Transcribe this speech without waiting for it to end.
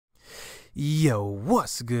Yo,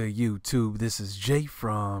 what's good, YouTube? This is Jay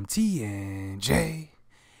from Ncaa,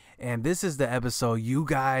 and this is the episode you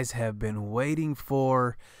guys have been waiting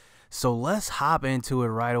for. So let's hop into it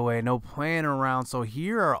right away. No playing around. So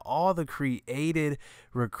here are all the created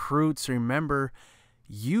recruits. Remember,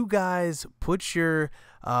 you guys put your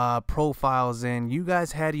profiles in. You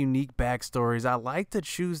guys had unique backstories. I like to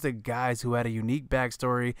choose the guys who had a unique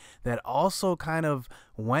backstory that also kind of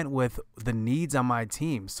went with the needs on my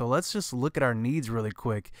team. So let's just look at our needs really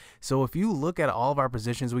quick. So if you look at all of our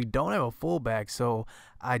positions, we don't have a fullback. So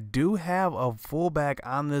I do have a fullback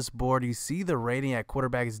on this board. You see the rating at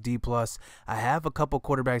quarterback is D+. I have a couple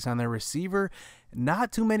quarterbacks on there. Receiver,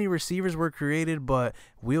 not too many receivers were created, but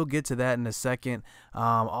we'll get to that in a second.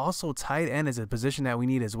 Also, tight end is a position that we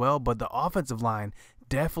need as well, but the offensive line,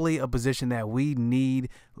 definitely a position that we need.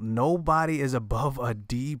 Nobody is above a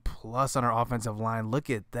D+ on our offensive line. Look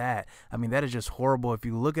at that. I mean, that is just horrible. If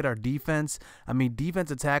you look at our defense, I mean,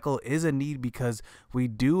 defensive tackle is a need because we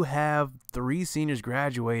do have 3 seniors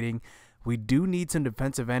graduating. We do need some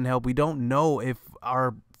defensive end help. We don't know if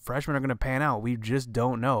our freshmen are going to pan out. We just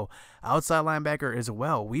don't know. Outside linebacker as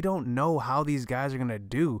well. We don't know how these guys are going to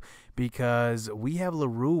do because we have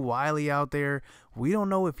LaRue Wiley out there. We don't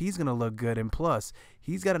know if he's going to look good. And plus,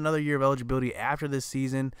 he's got another year of eligibility after this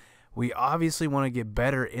season. We obviously want to get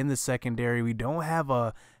better in the secondary. We don't have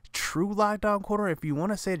a true lockdown corner. If you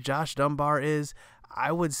want to say Josh Dunbar is,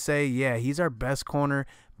 I would say, yeah, he's our best corner.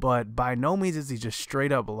 But by no means is he just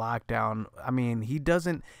straight up lockdown. I mean, he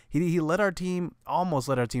led our team, almost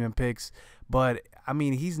led our team in picks. But, I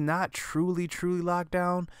mean, he's not truly locked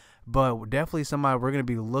down. But definitely somebody we're going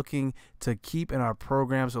to be looking to keep in our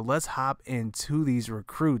program. So let's hop into these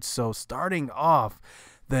recruits. So starting off,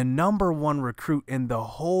 the #1 recruit in the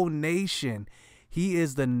whole nation. He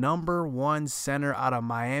is the #1 center out of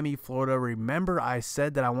Miami, Florida. Remember, I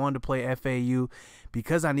said that I wanted to play FAU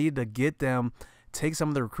because I needed to get them, take some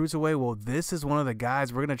of the recruits away. Well, this is one of the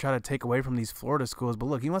guys we're going to try to take away from these Florida schools. But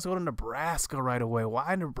look, he wants to go to Nebraska right away.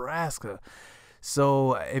 Why Nebraska?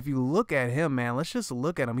 So if you look at him, man, let's just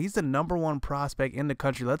look at him. He's the #1 prospect in the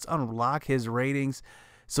country. Let's unlock his ratings.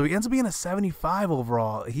 So he ends up being a 75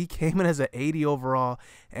 overall. He came in as an 80 overall,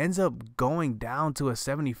 ends up going down to a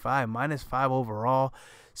 75, -5 overall.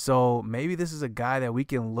 So maybe this is a guy that we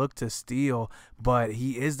can look to steal, but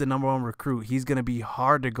he is the #1 recruit. He's going to be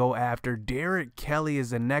hard to go after. Derek Kelly is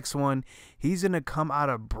the next one. He's going to come out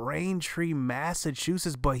of Braintree,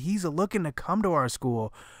 Massachusetts, but he's looking to come to our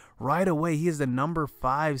school right away. He is the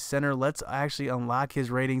 #5 center. Let's actually unlock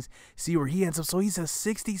his ratings, see where he ends up. So he's a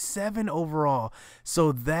 67 overall.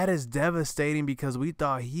 So that is devastating because we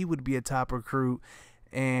thought he would be a top recruit,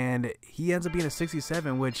 and he ends up being a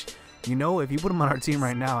 67, which, you know, if you put him on our team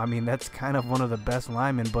right now, I mean, that's kind of one of the best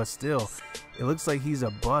linemen, but still, it looks like he's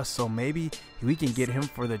a bust. So maybe we can get him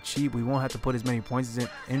for the cheap. We won't have to put as many points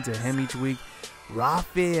into him each week.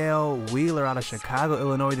 Raphael Wheeler out of Chicago,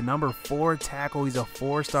 Illinois, the #4 tackle. He's a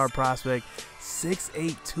 4-star prospect,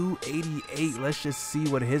 6'8", 288. Let's just see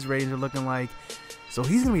what his ratings are looking like. So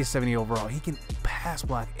he's going to be a 70 overall. He can pass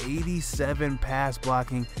block, 87 pass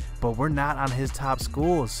blocking, but we're not on his top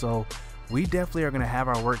schools. So we definitely are going to have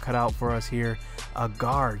our work cut out for us here. A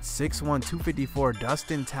guard, 6'1", 254,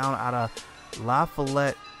 Dustin Town out of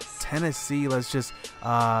Lafayette, Tennessee. Let's just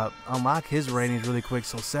unlock his ratings really quick.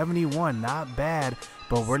 So 71, not bad,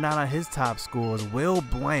 but we're not on his top schools. Will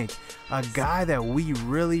Blank, a guy that we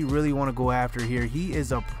really want to go after here. He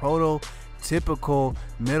is a prototypical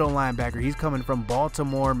middle linebacker. He's coming from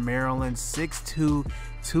Baltimore, Maryland, 6'2",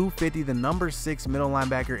 250, the #6 middle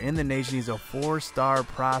linebacker in the nation. He's a 4-star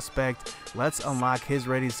prospect. Let's unlock his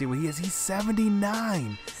rating, see what he is. He's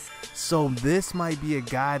 79. So this might be a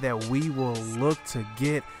guy that we will look to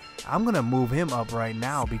get. I'm going to move him up right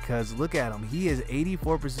now because look at him. He is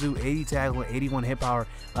 84 pursuit, 80 tackle, 81 hit power,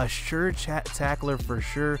 a sure tackler for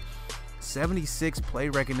sure, 76 play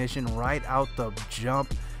recognition right out the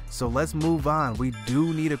jump. So let's move on. We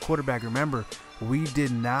do need a quarterback. Remember, we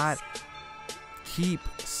did not keep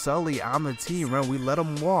Sully on the team. Remember, we let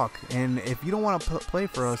him walk. And if you don't want to play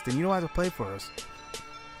for us, then you don't have to play for us.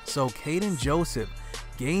 So Caden Joseph,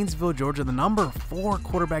 Gainesville, Georgia, the #4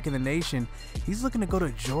 quarterback in the nation. He's looking to go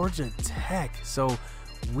to Georgia Tech. So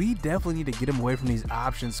we definitely need to get him away from these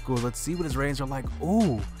option schools. Let's see what his ratings are like.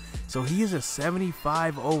 Ooh, so he is a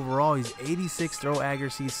 75 overall. He's 86 throw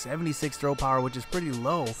accuracy, 76 throw power, which is pretty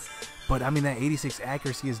low. But I mean, that 86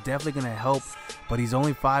 accuracy is definitely going to help, but he's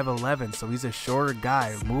only 5'11", so he's a shorter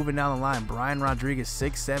guy. Moving down the line, Brian Rodriguez,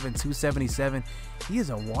 6'7", 277. He is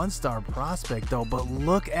a one-star prospect though, but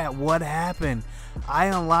look at what happened. I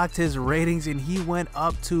unlocked his ratings and he went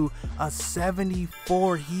up to a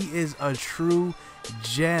 74. He is a true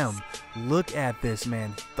gem. Look at this,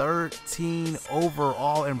 man. 13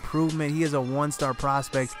 overall improvement. He is a one-star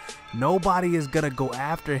prospect. Nobody is gonna go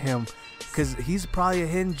after him because he's probably a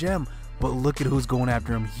hidden gem, but look at who's going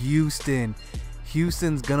after him.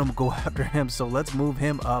 Houston's gonna go after him, so let's move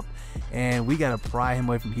him up, and we gotta pry him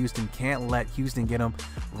away from Houston. Can't let Houston get him.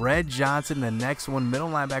 Red Johnson, the next one, middle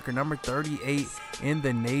linebacker, number 38 in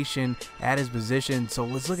the nation at his position. So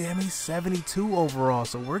let's look at him. He's 72 overall,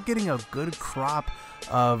 so we're getting a good crop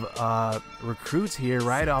of recruits here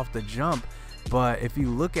right off the jump. But if you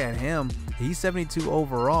look at him, he's 72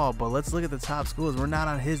 overall, but let's look at the top schools. We're not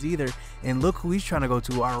on his either, and look who he's trying to go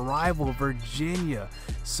to, our rival Virginia.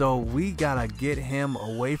 So we gotta get him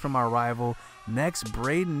away from our rival. Next,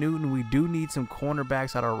 Braden Newton. We do need some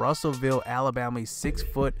cornerbacks out of Russellville, Alabama. He's 6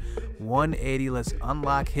 foot 180. Let's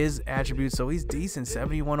unlock his attributes. So he's decent,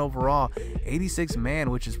 71 overall, 86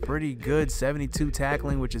 man, which is pretty good, 72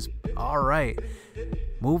 tackling, which is all right.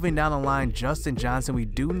 Moving down the line, Justin Johnson. We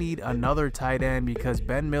do need another tight end because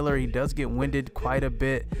Ben Miller, he does get winded quite a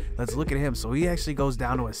bit. Let's look at him. So he actually goes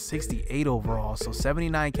down to a 68 overall. So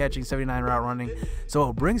 79 catching, 79 route running. So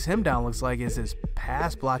what brings him down, looks like, is his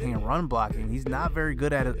pass blocking and run blocking. He's not very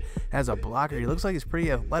good at it as a blocker. He looks like he's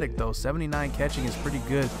pretty athletic though. 79 catching is pretty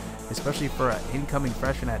good, especially for an incoming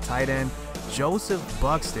freshman at tight end. Joseph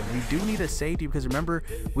Buxton. We do need a safety because remember,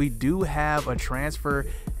 we do have a transfer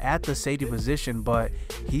at the safety position, but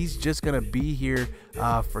he's just gonna be here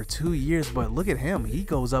for 2 years. But look at him, he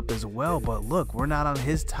goes up as well. But look, we're not on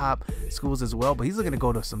his top schools as well, but he's looking to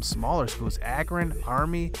go to some smaller schools. Akron,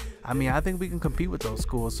 Army. I mean, I think we can compete with those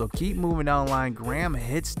schools. So keep moving down the line. Graham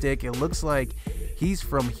Hitstick, it looks like he's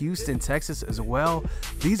from Houston, Texas as well.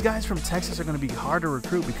 These guys from Texas are going to be hard to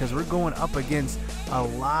recruit because we're going up against a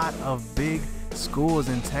lot of big schools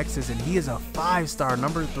in Texas, and he is a 5-star,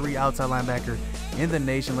 number 3 outside linebacker in the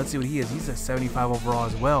nation. Let's see what he is. He's a 75 overall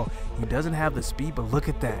as well. He doesn't have the speed, but look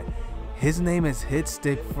at that. His name is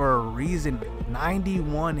Hitstick for a reason.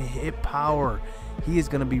 91 hit power. He is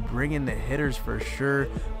going to be bringing the hitters for sure.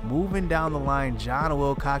 Moving down the line, John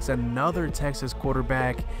Wilcox, another Texas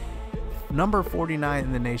quarterback, number 49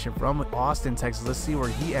 in the nation from Austin, Texas. Let's see where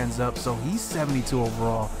he ends up. So he's 72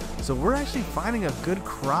 overall. So we're actually finding a good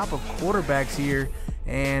crop of quarterbacks here,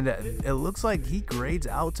 and it looks like he grades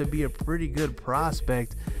out to be a pretty good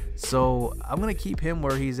prospect. So I'm going to keep him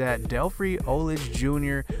where he's at. Delphi Olich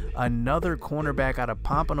Jr., another cornerback out of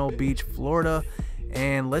Pompano Beach, Florida.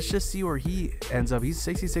 And let's just see where he ends up. He's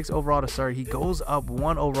 66 overall to start. He goes up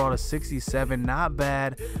 1 overall to 67. Not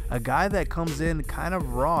bad. A guy that comes in kind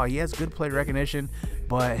of raw. He has good play recognition,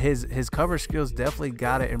 but his coverage skills definitely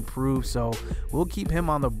got to improve. So we'll keep him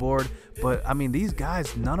on the board. But I mean, these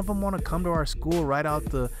guys, none of them want to come to our school right out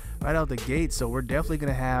the gate. So we're definitely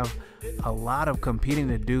going to have a lot of competing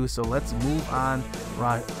to do. So let's move on.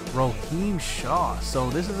 Raheem Shaw. So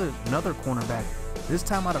this is another cornerback, this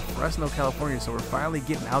time out of Fresno, California. So we're finally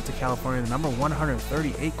getting out to California, the number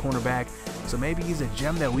 138 cornerback. So maybe he's a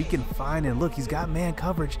gem that we can find. And look, he's got man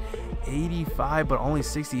coverage, 85, but only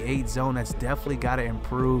 68 zone. That's definitely got to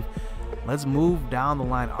improve. Let's move down the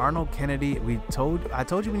line. Arnold Kennedy. I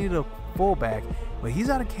told you we needed a fullback, but he's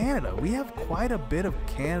out of Canada. We have quite a bit of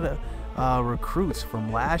Canada recruits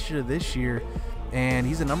from last year to this year. And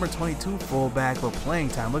he's a number 22 fullback, but playing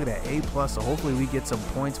time, look at that, A+. So hopefully we get some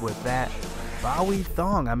points with that. Bowie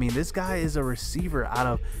Thong, I mean, this guy is a receiver out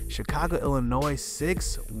of Chicago, Illinois,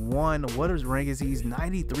 6'1". What his rank is? He's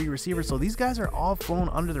 93 receiver. So these guys are all flown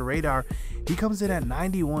under the radar. He comes in at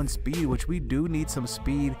 91 speed, which we do need some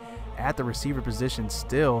speed at the receiver position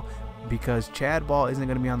still, because Chad Ball isn't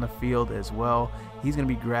going to be on the field as well. He's going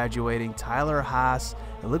to be graduating. Tyler Haas,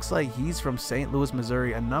 it looks like he's from St. Louis,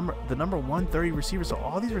 Missouri, the number 130 receiver. So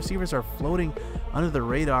all these receivers are floating under the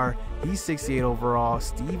radar. He's 68 overall.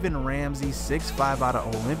 Steven Ramsey, 6'5", out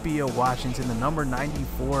of Olympia, Washington, the number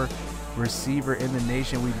 94 receiver in the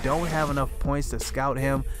nation. We don't have enough points to scout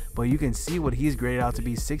him, but you can see what he's graded out to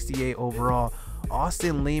be, 68 overall.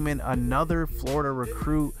 Austin Lehman, another Florida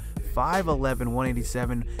recruit, 5'11",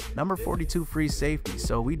 187, number 42 free safety.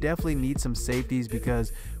 So we definitely need some safeties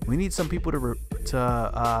because we need some people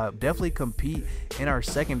to definitely compete in our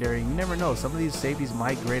secondary. You never know, some of these safeties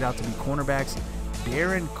might grade out to be cornerbacks.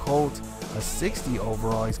 Darren Colt, a 60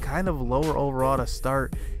 overall. He's kind of lower overall to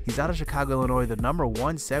start. He's out of Chicago, Illinois, the number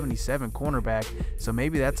 177 cornerback. So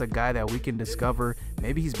maybe that's a guy that we can discover.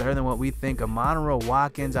 Maybe he's better than what we think. Monroe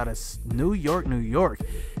Watkins out of New York,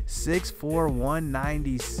 6'4",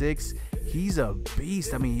 196. He's a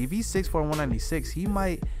beast. I mean, if he's 6'4", 196, he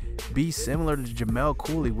might be similar to Jamel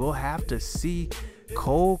Cooley. We'll have to see.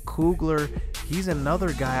 Cole Kugler, he's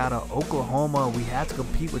another guy out of Oklahoma. We have to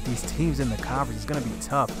compete with these teams in the conference. It's going to be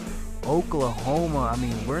tough. Oklahoma, I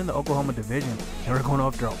mean, we're in the Oklahoma division, and we're going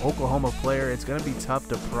after an Oklahoma player. It's going to be tough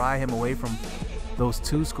to pry him away from those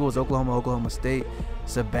two schools, Oklahoma, Oklahoma State.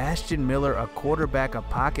 Sebastian Miller, a quarterback, a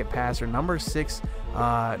pocket passer, number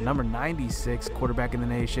 96 quarterback in the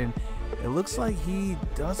nation. It looks like he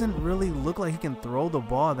doesn't really look like he can throw the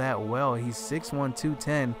ball that well. He's 6'1",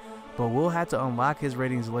 210. But we'll have to unlock his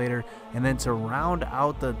ratings later. And then to round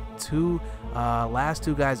out the last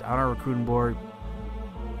two guys on our recruiting board,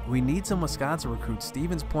 we need some Wisconsin recruits.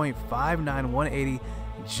 Stevens Point, 5'9", 180.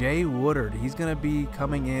 Jay Woodard, he's going to be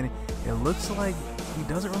coming in. It looks like he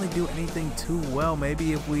doesn't really do anything too well.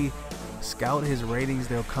 Maybe if we scout his ratings,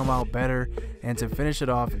 they'll come out better. And to finish it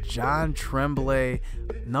off, John Tremblay,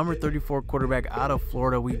 number 34 quarterback out of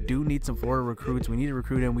Florida. We do need some Florida recruits. We need to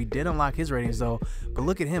recruit him. We did unlock his ratings though, but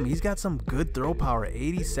look at him. He's got some good throw power,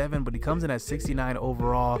 87, but he comes in at 69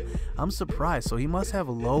 overall. I'm surprised. So he must have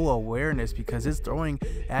low awareness because his throwing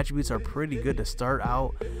attributes are pretty good to start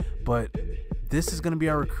out. But this is going to be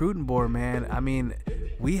our recruiting board, man. I mean,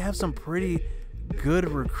 we have some pretty good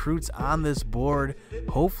recruits on this board.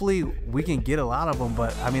 Hopefully we can get a lot of them,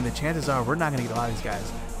 but I mean, the chances are we're not going to get a lot of these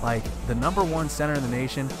guys. Like the number 1 center in the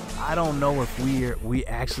nation, I don't know if we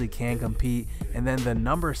actually can compete. And then the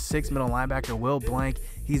number 6 middle linebacker, Will Blank,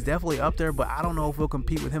 he's definitely up there, but I don't know if we'll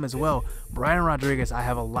compete with him as well. Brian Rodriguez, I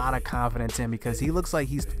have a lot of confidence in because he looks like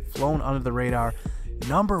he's flown under the radar.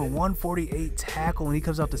 Number 148 tackle, and he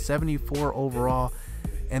comes up to 74 overall.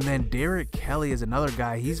 And then Derek Kelly is another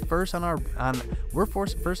guy. He's first on we're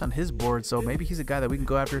first on his board, so maybe he's a guy that we can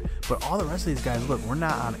go after. But all the rest of these guys, look, we're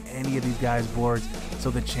not on any of these guys' boards, so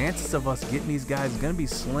the chances of us getting these guys is gonna be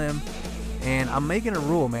slim. And I'm making a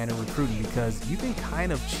rule, man, in recruiting, because you can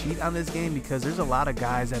kind of cheat on this game because there's a lot of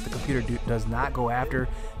guys that the computer does not go after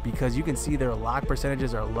because you can see their lock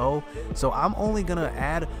percentages are low. So I'm only going to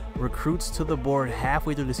add recruits to the board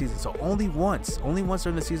halfway through the season. So only once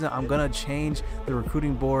during the season, I'm going to change the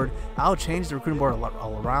recruiting board. I'll change the recruiting board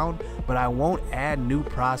all around, but I won't add new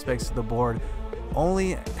prospects to the board.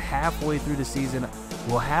 Only halfway through the season,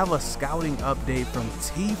 we'll have a scouting update from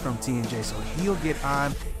Ncaa, so he'll get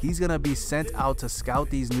on. He's gonna be sent out to scout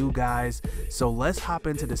these new guys. So let's hop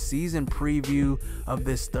into the season preview of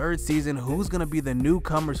this third season. Who's gonna be the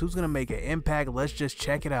newcomers? Who's gonna make an impact? Let's just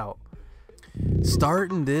check it out.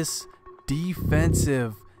 Starting this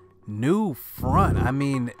defensive new front, I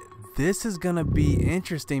mean, this is gonna be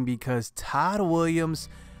interesting because Todd Williams,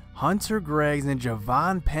 Hunter Greggs, and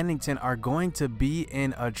Javon Pennington are going to be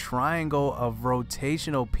in a triangle of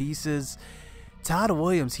rotational pieces. Todd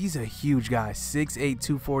Williams, he's a huge guy, 6'8",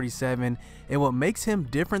 247, and what makes him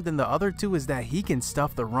different than the other two is that he can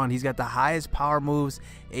stuff the run. He's got the highest power moves,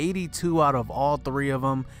 82 out of all 3 of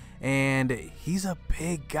them, and he's a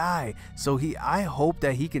big guy. So I hope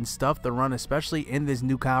that he can stuff the run, especially in this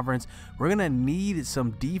new conference. We're gonna need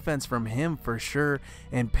some defense from him for sure,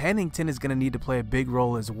 and Pennington is gonna need to play a big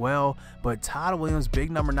role as well. But Todd Williams, big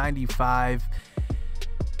number 95.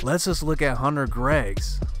 Let's just look at Hunter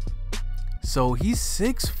Greggs. So he's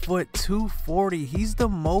 6 foot 240. He's the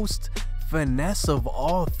most finesse of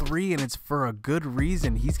all 3, and it's for a good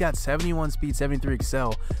reason. He's got 71 speed, 73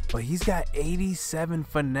 excel, but he's got 87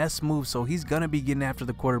 finesse moves, so he's gonna be getting after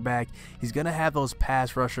the quarterback. He's gonna have those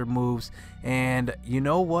pass rusher moves, and you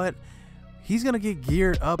know what? He's gonna get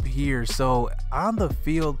geared up here. So on the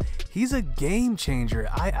field, he's a game changer.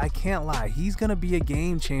 I can't lie. He's gonna be a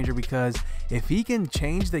game changer because if he can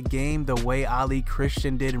change the game the way Ali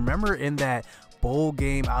Christian did, remember in that bowl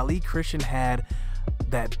game, Ali Christian had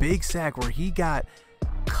that big sack where he got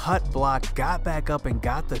cut block, got back up, and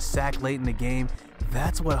got the sack late in the game.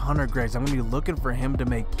 That's what Hunter Greggs, I'm gonna be looking for him to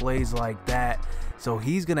make plays like that. So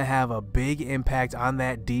he's gonna have a big impact on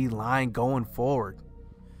that D line going forward.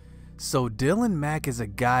 So Dylan Mack is a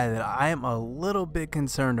guy that I am a little bit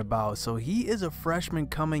concerned about. So he is a freshman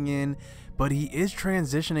coming in, but he is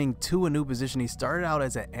transitioning to a new position. He started out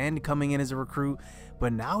as an end coming in as a recruit,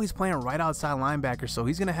 but now he's playing right outside linebacker, so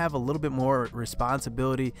he's going to have a little bit more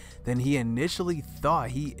responsibility than he initially thought.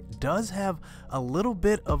 He does have a little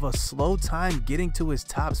bit of a slow time getting to his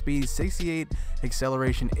top speed, 68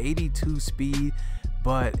 acceleration, 82 speed,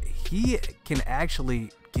 but he can actually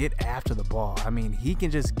get after the ball. I mean, he can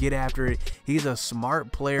just get after it. He's a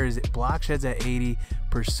smart player. His block sheds at 80,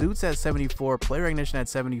 pursuits at 74, player recognition at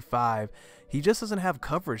 75. He just doesn't have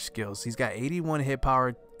coverage skills. He's got 81 hit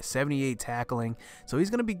power, 78 tackling. So he's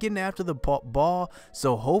going to be getting after the ball.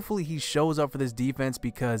 So hopefully he shows up for this defense,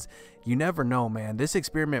 because you never know, man. This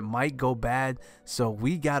experiment might go bad. So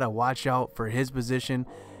we got to watch out for his position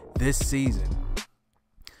this season.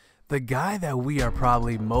 The guy that we are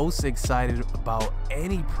probably most excited about,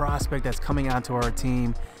 any prospect that's coming onto our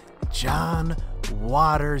team, John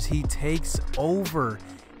Waters. He takes over.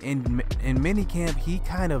 In minicamp, he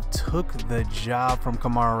kind of took the job from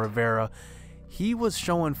Kamara Rivera. He was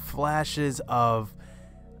showing flashes of,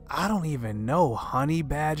 I don't even know, Honey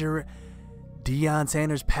Badger, Deion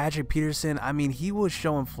Sanders, Patrick Peterson. I mean, he was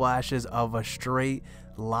showing flashes of a straight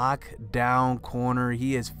lockdown corner.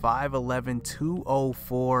 He is 5'11",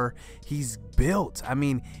 204. He's built. I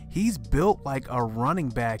mean, he's built like a running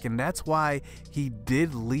back, and that's why he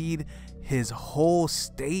did lead his whole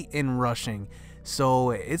state in rushing. So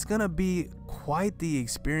it's going to be quite the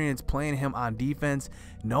experience playing him on defense,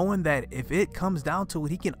 knowing that if it comes down to it,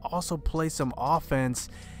 he can also play some offense,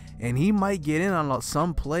 and he might get in on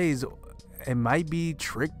some plays. It might be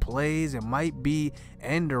trick plays. It might be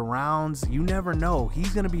end arounds. You never know.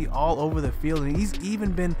 He's going to be all over the field, and he's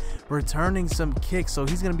even been returning some kicks. So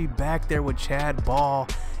he's going to be back there with Chad Ball,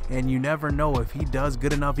 and you never know, if he does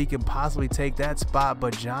good enough, he can possibly take that spot.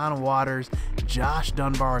 But John Waters, Josh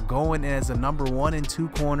Dunbar going as the number 1 and 2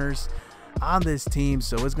 corners on this team.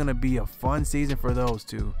 So it's going to be a fun season for those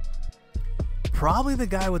two. Probably the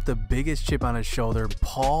guy with the biggest chip on his shoulder,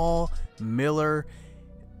 Paul Miller.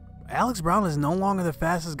 Alex Brown is no longer the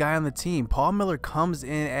fastest guy on the team. Paul Miller comes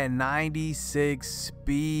in at 96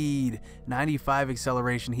 speed, 95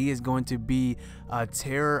 acceleration. He is going to be a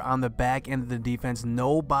terror on the back end of the defense.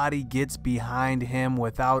 Nobody gets behind him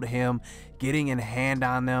without him getting a hand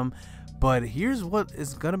on them. But here's what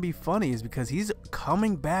is going to be funny, is because he's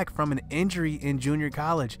coming back from an injury in junior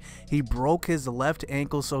college. He broke his left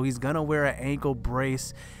ankle, so he's going to wear an ankle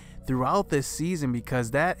brace throughout this season,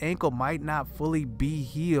 because that ankle might not fully be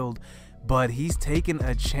healed. But he's taking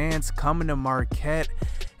a chance coming to Marquette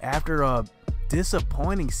after a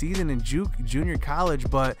disappointing season in junior college.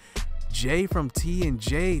 But Jay from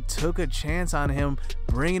T&J took a chance on him,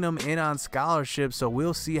 bringing him in on scholarship. So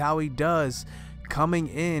we'll see how he does coming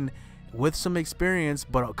in with some experience,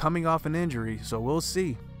 but coming off an injury. So we'll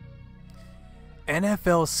see.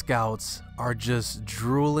 NFL scouts are just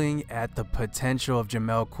drooling at the potential of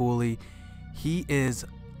Jamel Cooley. He is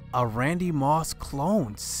a Randy Moss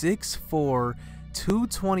clone, 6'4",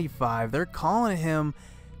 225. They're calling him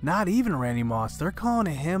not even Randy Moss. They're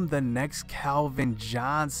calling him the next Calvin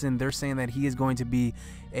Johnson. They're saying that he is going to be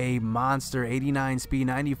a monster, 89 speed,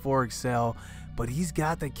 94 excel, but he's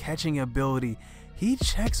got the catching ability. He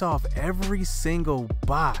checks off every single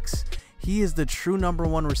box. He is the true number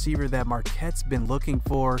 1 receiver that Marquette's been looking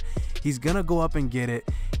for. He's going to go up and get it.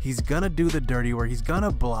 He's going to do the dirty work. He's going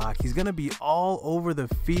to block. He's going to be all over the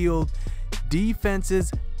field.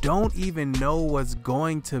 Defenses don't even know what's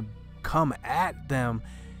going to come at them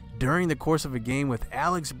during the course of a game, with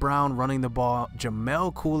Alex Brown running the ball,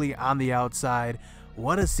 Jamel Cooley on the outside.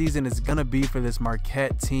 What a season it's going to be for this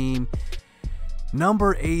Marquette team.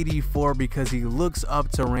 Number 84, because he looks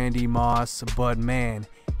up to Randy Moss, but man,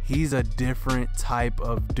 he's a different type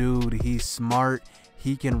of dude. He's smart.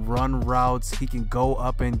 He can run routes. He can go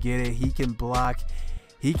up and get it. He can block.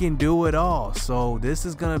 He can do it all. So this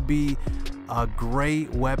is going to be a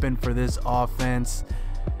great weapon for this offense.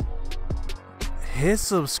 Hit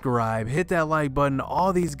subscribe. Hit that like button.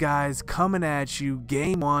 All these guys coming at you.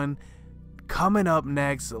 Game 1 coming up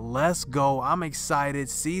next. Let's go. I'm excited.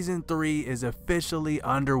 Season 3 is officially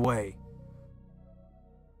underway.